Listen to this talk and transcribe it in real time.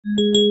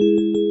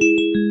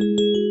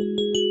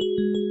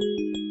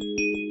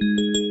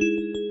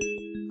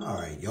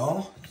Alright,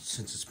 y'all,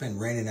 since it's been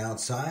raining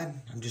outside,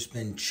 I've just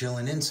been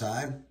chilling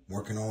inside,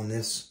 working on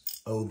this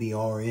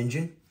OBR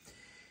engine.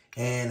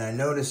 And I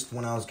noticed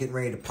when I was getting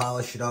ready to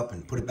polish it up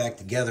and put it back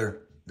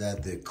together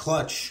that the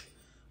clutch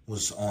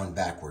was on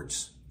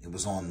backwards. It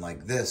was on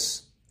like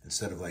this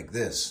instead of like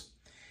this.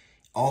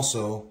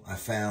 Also, I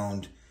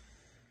found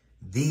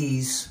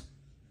these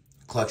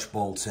clutch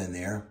bolts in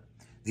there.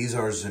 These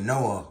are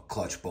Zenoa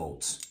clutch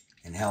bolts.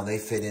 And how they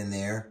fit in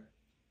there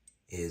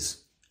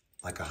is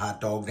like a hot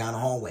dog down a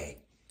hallway.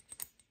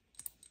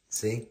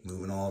 See?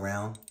 Moving all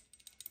around.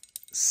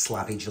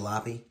 Sloppy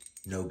jalopy.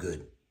 No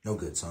good. No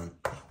good, son.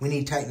 We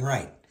need tight and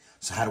right.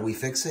 So how do we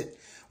fix it?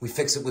 We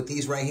fix it with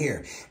these right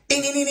here.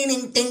 Ding, ding, ding,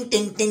 ding, ding,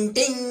 ding, ding,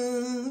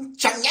 ding.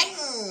 Chung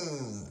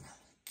yang.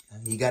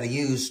 You got to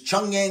use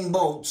Chung Yang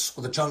bolts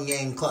with a Chung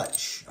Yang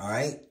clutch. All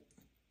right?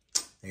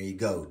 There you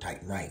go.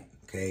 Tight and right.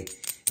 Okay?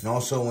 And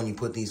also, when you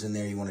put these in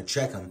there, you want to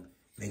check them.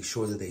 Make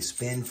sure that they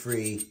spin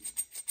free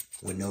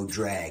with no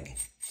drag.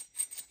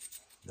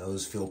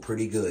 Those feel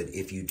pretty good.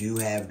 If you do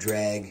have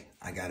drag,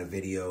 I got a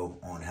video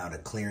on how to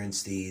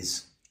clearance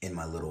these in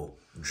my little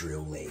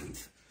drill lathe.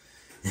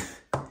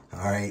 All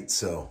right,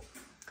 so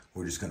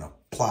we're just going to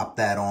plop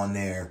that on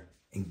there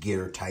and get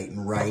her tight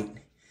and right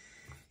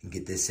and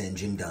get this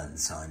engine done,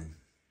 son.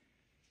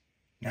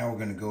 Now we're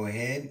going to go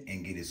ahead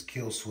and get his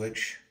kill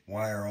switch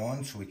wire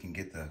on so we can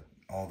get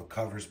all the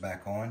covers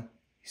back on.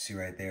 You see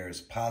right there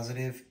is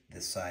positive.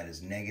 This side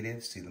is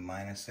negative. See the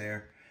minus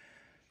there?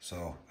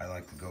 So I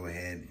like to go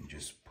ahead and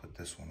just put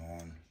this one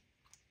on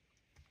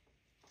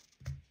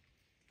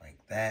like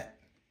that.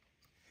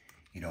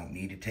 You don't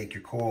need to take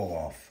your coil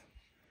off.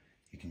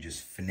 You can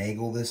just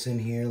finagle this in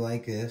here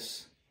like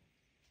this.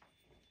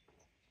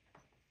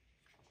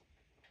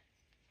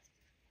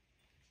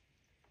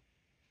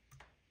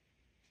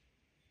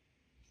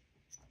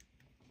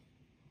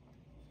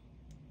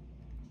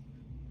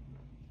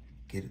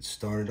 Get it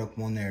started up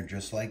on there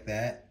just like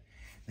that.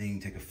 Then you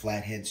can take a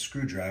flathead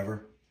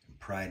screwdriver and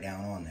pry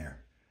down on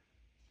there.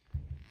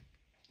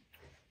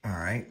 All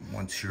right,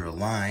 once you're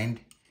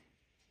aligned,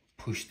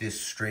 push this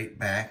straight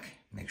back.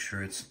 Make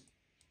sure it's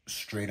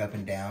straight up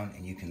and down,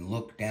 and you can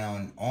look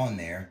down on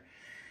there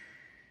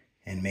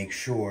and make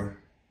sure,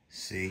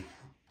 see,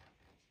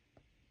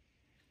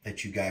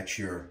 that you got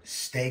your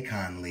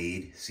Stay-Con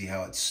lead. See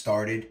how it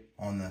started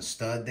on the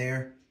stud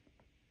there?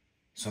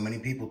 So many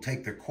people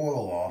take their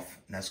coil off,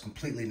 and that's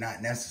completely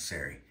not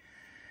necessary.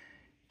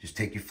 Just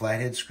take your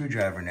flathead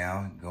screwdriver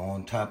now, go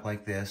on top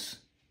like this,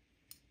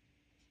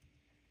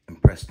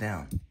 and press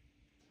down.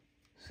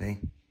 See?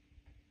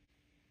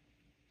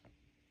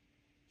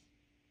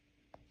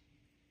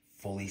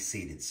 Fully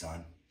seated,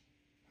 son.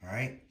 All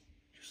right?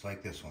 Just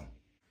like this one.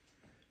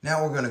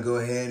 Now we're going to go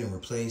ahead and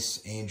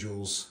replace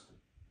Angel's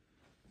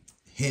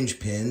hinge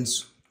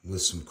pins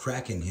with some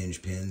Kraken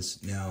hinge pins.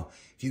 Now,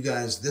 if you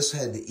guys, this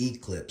had the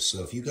E-clips.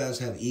 So if you guys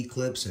have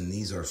E-clips and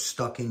these are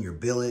stuck in your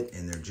billet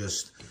and they're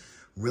just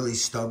really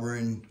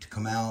stubborn to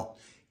come out,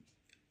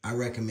 I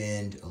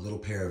recommend a little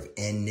pair of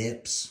end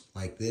nips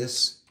like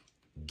this.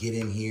 Get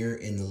in here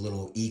in the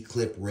little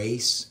E-clip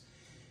race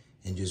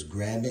and just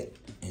grab it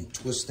and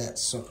twist that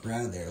sucker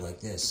out of there like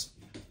this.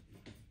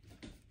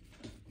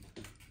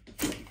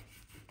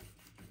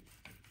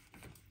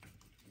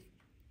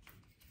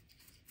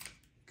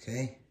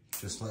 Okay,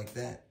 just like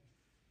that.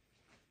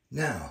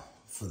 Now,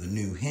 for the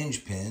new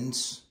hinge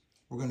pins,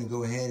 we're going to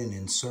go ahead and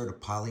insert a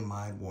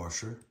polyamide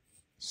washer,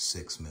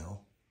 6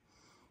 mil,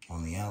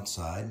 on the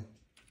outside.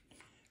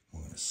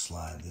 We're going to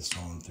slide this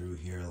on through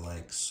here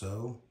like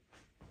so.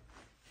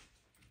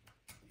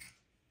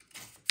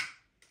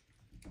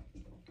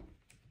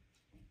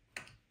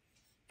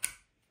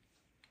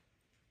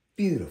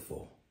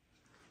 Beautiful.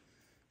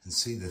 And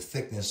see the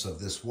thickness of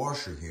this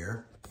washer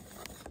here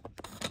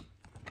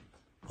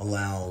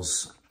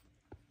allows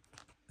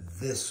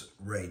this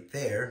right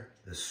there,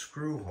 the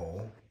screw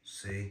hole,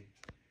 see,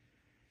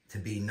 to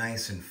be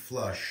nice and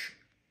flush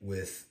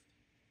with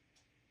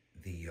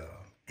the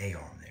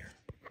A-arm there.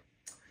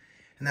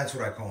 And that's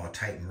what I call a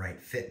tight and right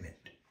fitment.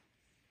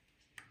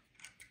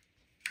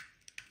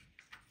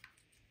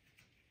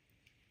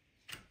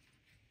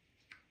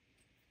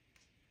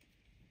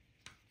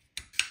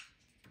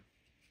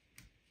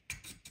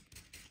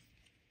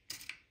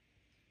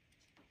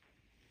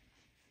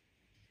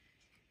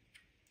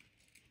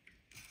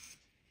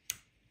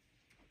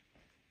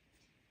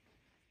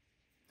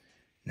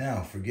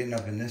 Now, for getting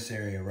up in this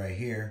area right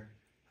here,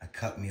 I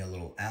cut me a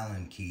little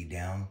Allen key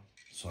down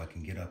so I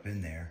can get up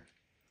in there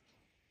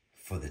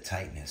for the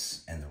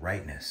tightness and the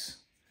rightness.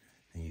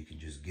 And you can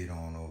just get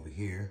on over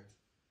here,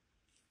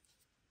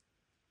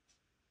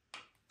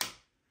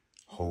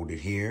 hold it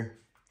here,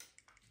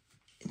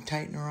 and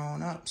tighten her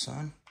on up,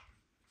 son.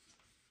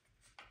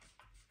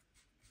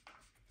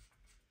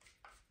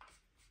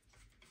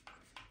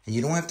 And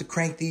you don't have to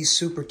crank these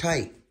super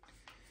tight.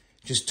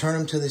 Just turn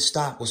them to the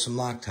stop with some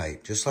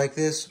Loctite. Just like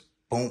this.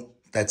 Boom.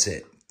 That's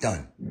it.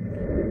 Done.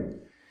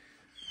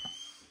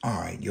 All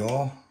right,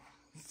 y'all.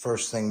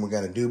 First thing we're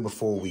going to do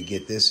before we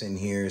get this in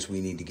here is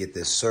we need to get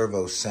this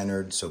servo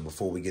centered. So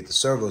before we get the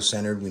servo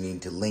centered, we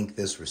need to link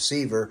this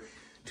receiver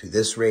to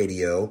this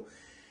radio,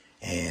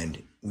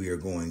 and we are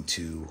going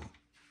to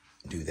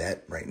do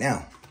that right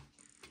now.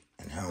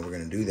 And how we're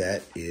going to do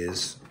that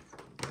is,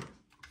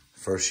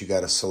 first you got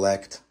to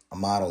select a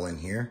model in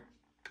here,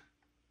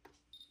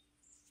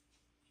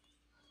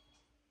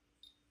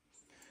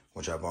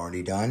 which I've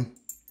already done.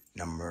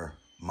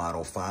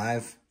 Model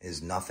 5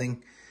 is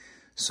nothing.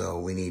 So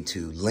we need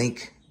to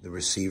link the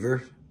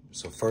receiver.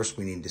 So first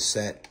we need to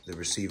set the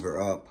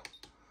receiver up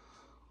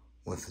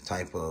with the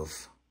type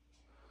of,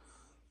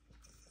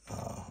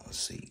 let's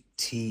see,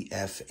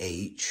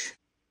 TFH.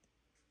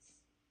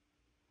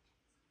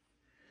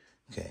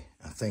 Okay,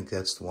 I think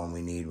that's the one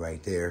we need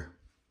right there,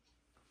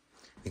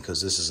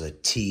 because this is a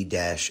T-FHSS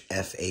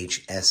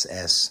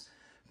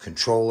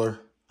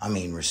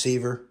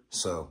receiver.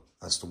 So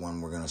that's the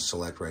one we're going to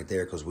select right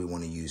there, because we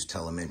want to use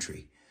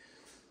telemetry.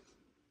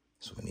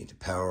 So we need to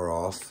power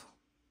off.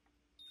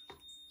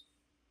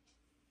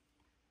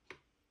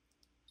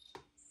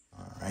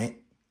 All right.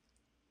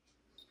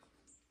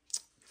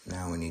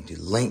 Now we need to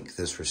link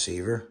this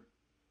receiver.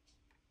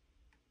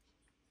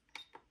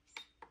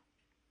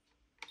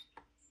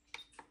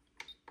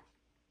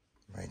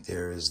 Right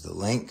there is the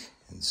link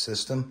and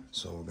system.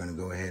 So we're going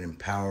to go ahead and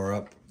power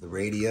up the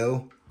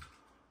radio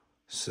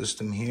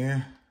system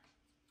here.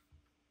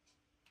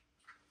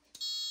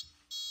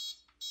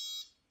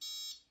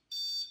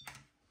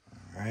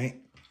 All right.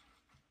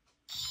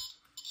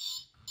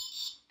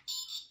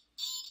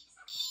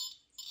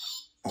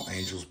 Oh,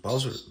 Angel's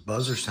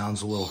buzzer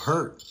sounds a little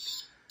hurt.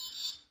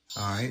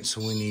 All right,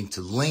 so we need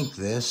to link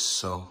this.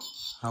 So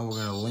how we're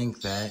going to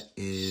link that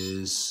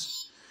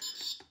is,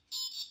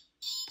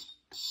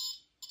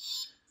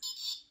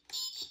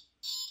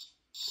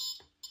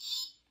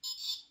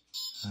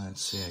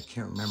 let's see, I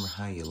can't remember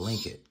how you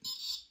link it.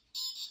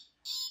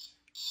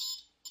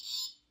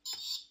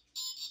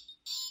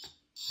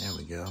 There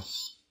we go.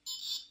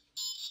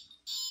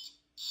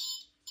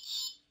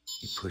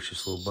 You push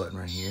this little button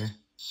right here.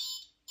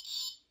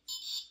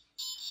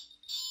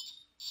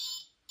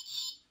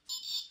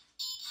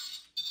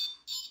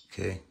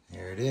 Okay,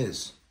 there it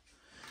is.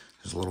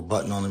 There's a little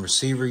button on the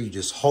receiver. You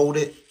just hold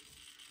it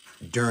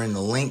during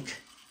the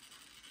link,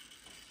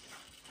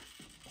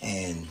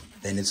 and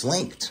then it's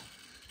linked.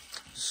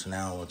 So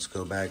now let's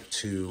go back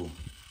to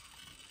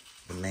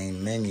the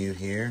main menu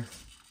here.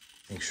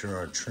 Make sure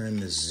our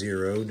trim is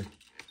zeroed.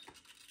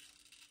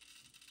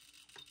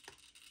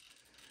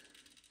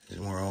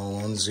 And we're all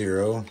on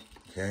 0,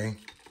 okay?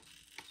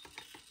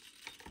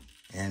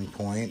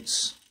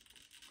 Endpoints.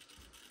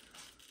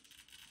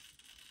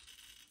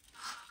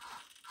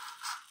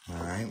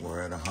 All right,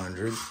 we're at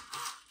 100.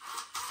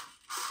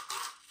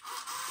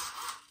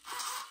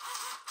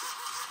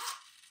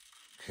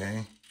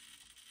 Okay.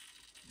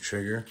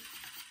 Trigger.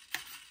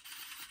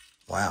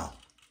 Wow.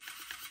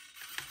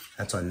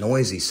 That's a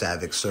noisy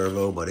Savic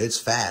servo, but it's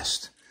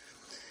fast.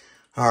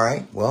 All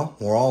right, well,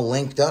 we're all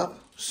linked up.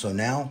 So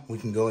now we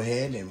can go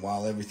ahead, and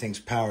while everything's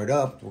powered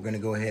up, we're going to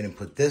go ahead and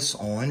put this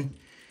on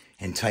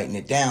and tighten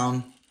it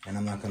down. And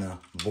I'm not going to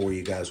bore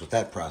you guys with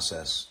that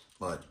process,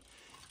 but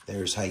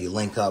there's how you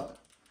link up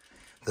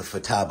the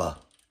Futaba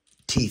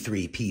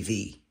T3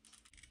 PV.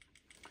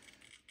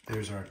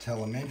 There's our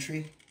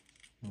telemetry,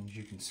 as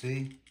you can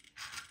see.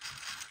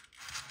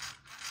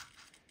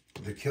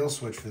 The kill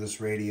switch for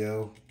this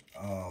radio,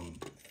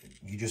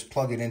 you just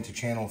plug it into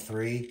channel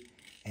 3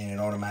 and it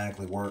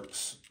automatically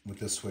works with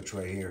this switch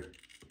right here.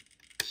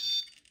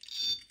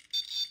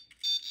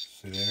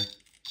 See there?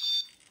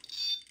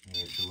 You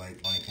get your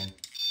light blinking.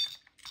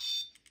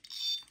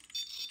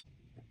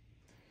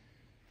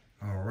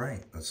 All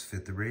right, let's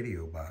fit the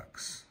radio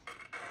box.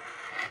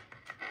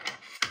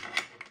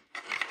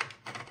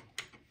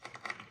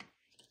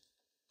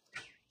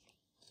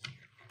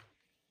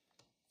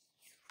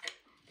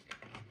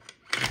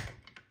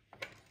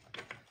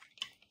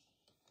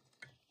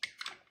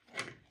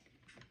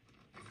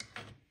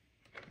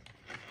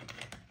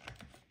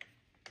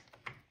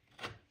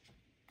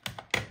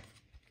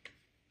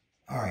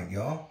 All right,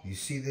 y'all, you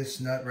see this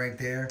nut right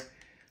there?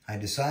 I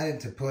decided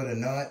to put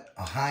a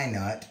high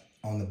nut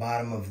on the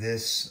bottom of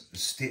this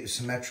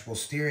symmetrical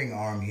steering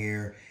arm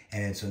here,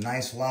 and it's a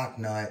nice lock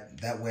nut.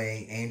 That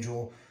way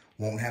Angel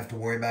won't have to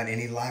worry about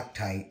any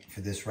Loctite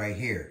for this right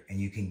here. And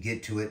you can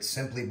get to it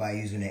simply by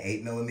using an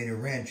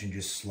 8mm wrench and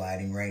just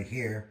sliding right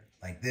here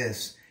like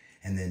this,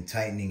 and then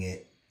tightening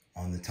it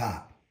on the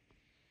top.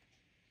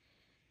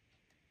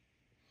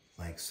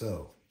 Like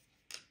so.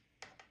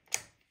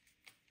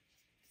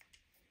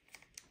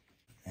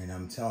 And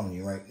I'm telling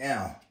you right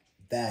now,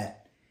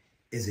 that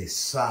is a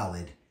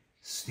solid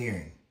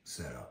steering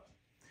setup.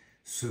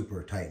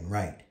 Super tight and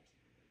right.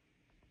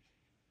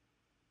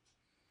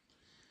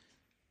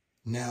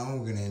 Now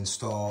we're going to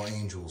install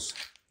Angel's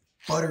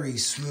buttery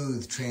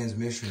smooth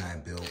transmission I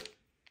built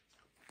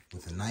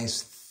with a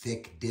nice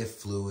thick diff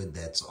fluid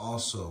that's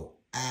also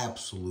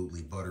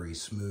absolutely buttery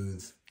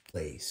smooth.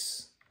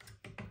 Place.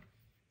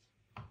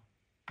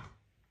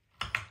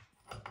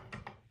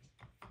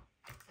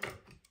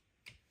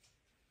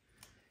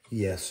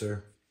 Yes,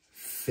 sir.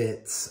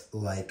 Fits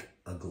like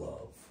a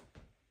glove.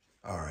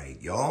 All right,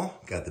 y'all.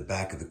 Got the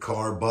back of the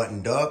car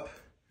buttoned up.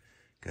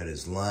 Got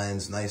his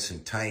lines nice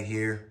and tight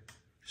here.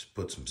 Just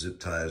put some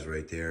zip ties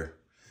right there.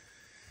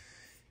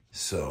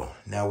 So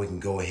now we can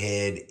go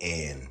ahead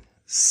and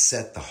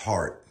set the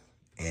heart.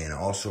 And I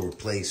also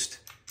replaced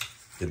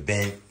the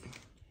bent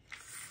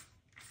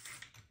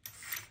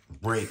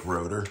brake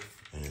rotor,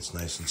 and it's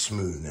nice and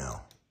smooth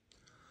now.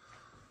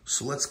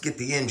 So let's get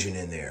the engine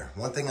in there.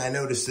 One thing I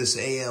noticed, this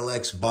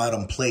ALX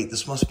bottom plate,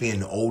 this must be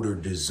an older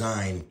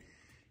design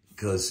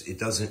because it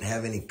doesn't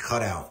have any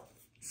cutout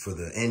for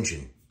the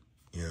engine,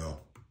 you know.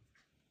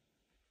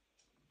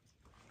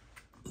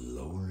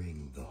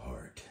 Lowering the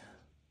heart.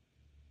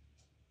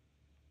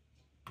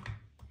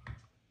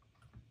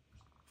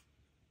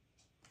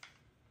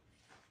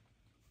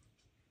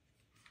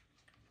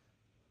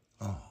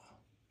 Oh,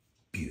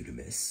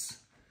 beautimous.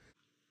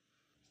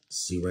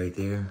 See right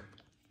there?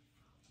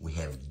 We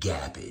have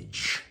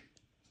gappage.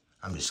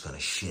 I'm just gonna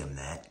shim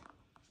that.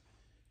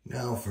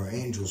 Now for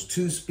Angel's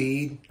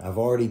 2-speed, I've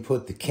already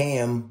put the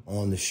cam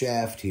on the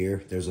shaft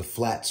here. There's a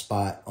flat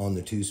spot on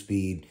the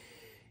 2-speed.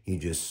 You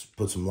just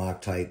put some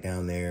Loctite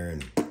down there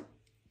and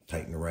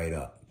tighten it right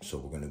up. So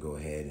we're gonna go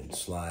ahead and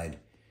slide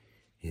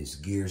his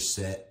gear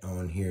set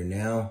on here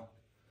now.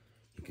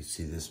 You can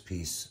see this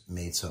piece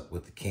mates up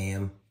with the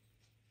cam.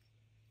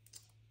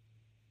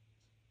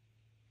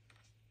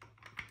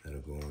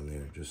 That'll go on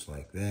there just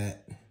like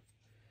that.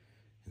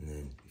 And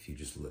then if you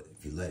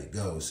let it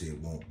go, see, it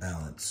won't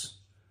balance.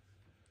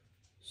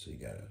 So you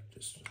gotta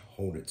just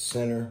hold it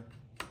center.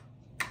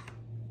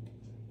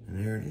 And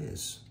there it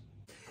is.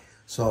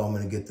 So I'm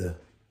gonna get the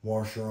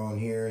washer on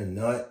here and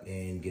nut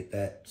and get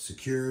that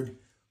secured.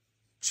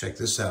 Check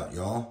this out,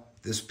 y'all.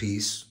 This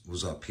piece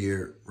was up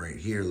here, right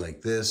here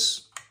like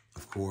this,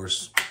 of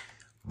course,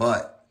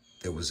 but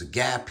there was a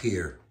gap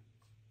here.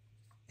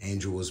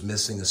 Angel was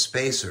missing a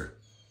spacer.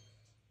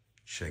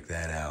 Check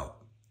that out.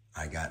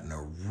 I got an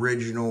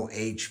original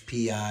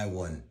HPI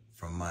one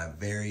from my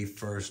very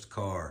first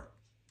car.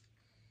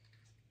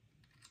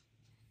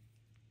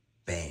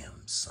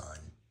 Bam,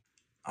 son.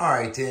 All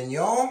right then,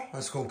 y'all.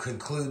 That's going to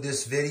conclude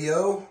this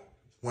video.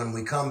 When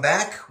we come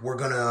back, we're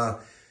going to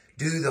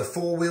do the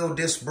 4-wheel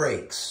disc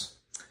brakes.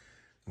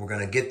 We're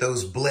going to get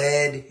those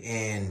bled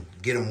and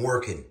get them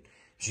working.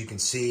 As you can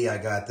see, I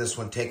got this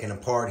one taken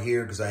apart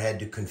here because I had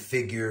to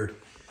configure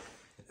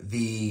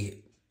the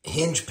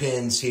hinge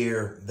pins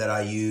here that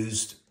I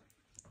used.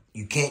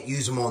 You can't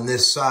use them on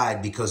this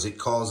side because it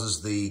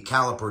causes the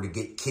caliper to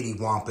get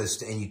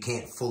kitty-wampus and you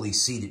can't fully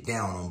seat it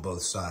down on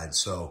both sides.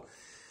 So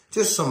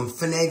just some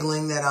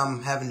finagling that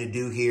I'm having to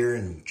do here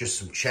and just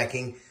some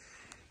checking.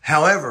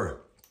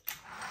 However,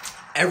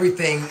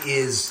 everything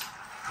is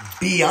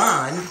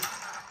beyond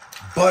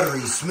buttery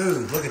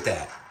smooth. Look at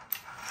that.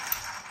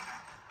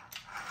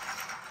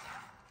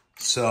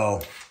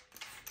 So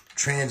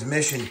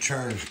transmission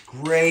turns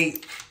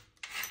great.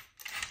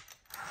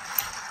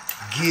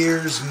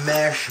 Gears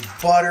mesh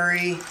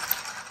buttery.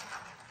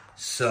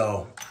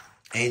 So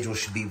Angel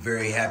should be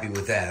very happy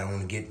with that. I don't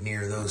want to get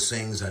near those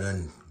things. I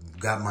done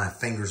got my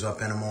fingers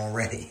up in them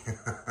already.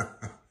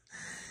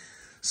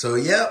 So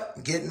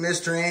yep, getting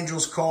Mr.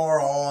 Angel's car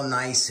all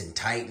nice and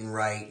tight and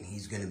right.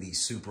 He's going to be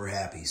super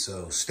happy.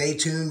 So stay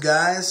tuned,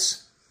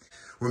 guys.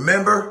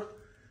 Remember,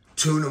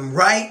 tune them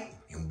right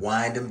and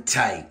wind them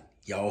tight.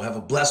 Y'all have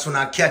a blessed one.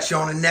 I'll catch you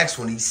on the next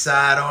one.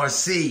 Eastside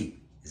RC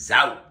is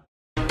out.